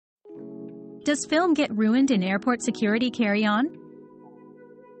Does film get ruined in airport security carry-on?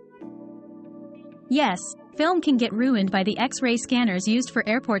 Yes, film can get ruined by the X-ray scanners used for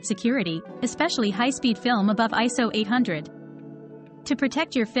airport security, especially high-speed film above ISO 800. To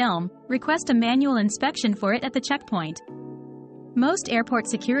protect your film, request a manual inspection for it at the checkpoint. Most airport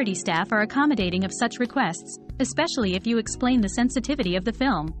security staff are accommodating of such requests, especially if you explain the sensitivity of the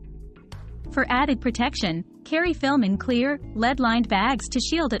film. For added protection, carry film in clear, lead-lined bags to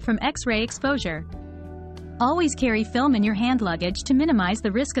shield it from X-ray exposure. Always carry film in your hand luggage to minimize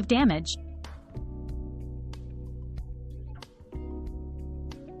the risk of damage.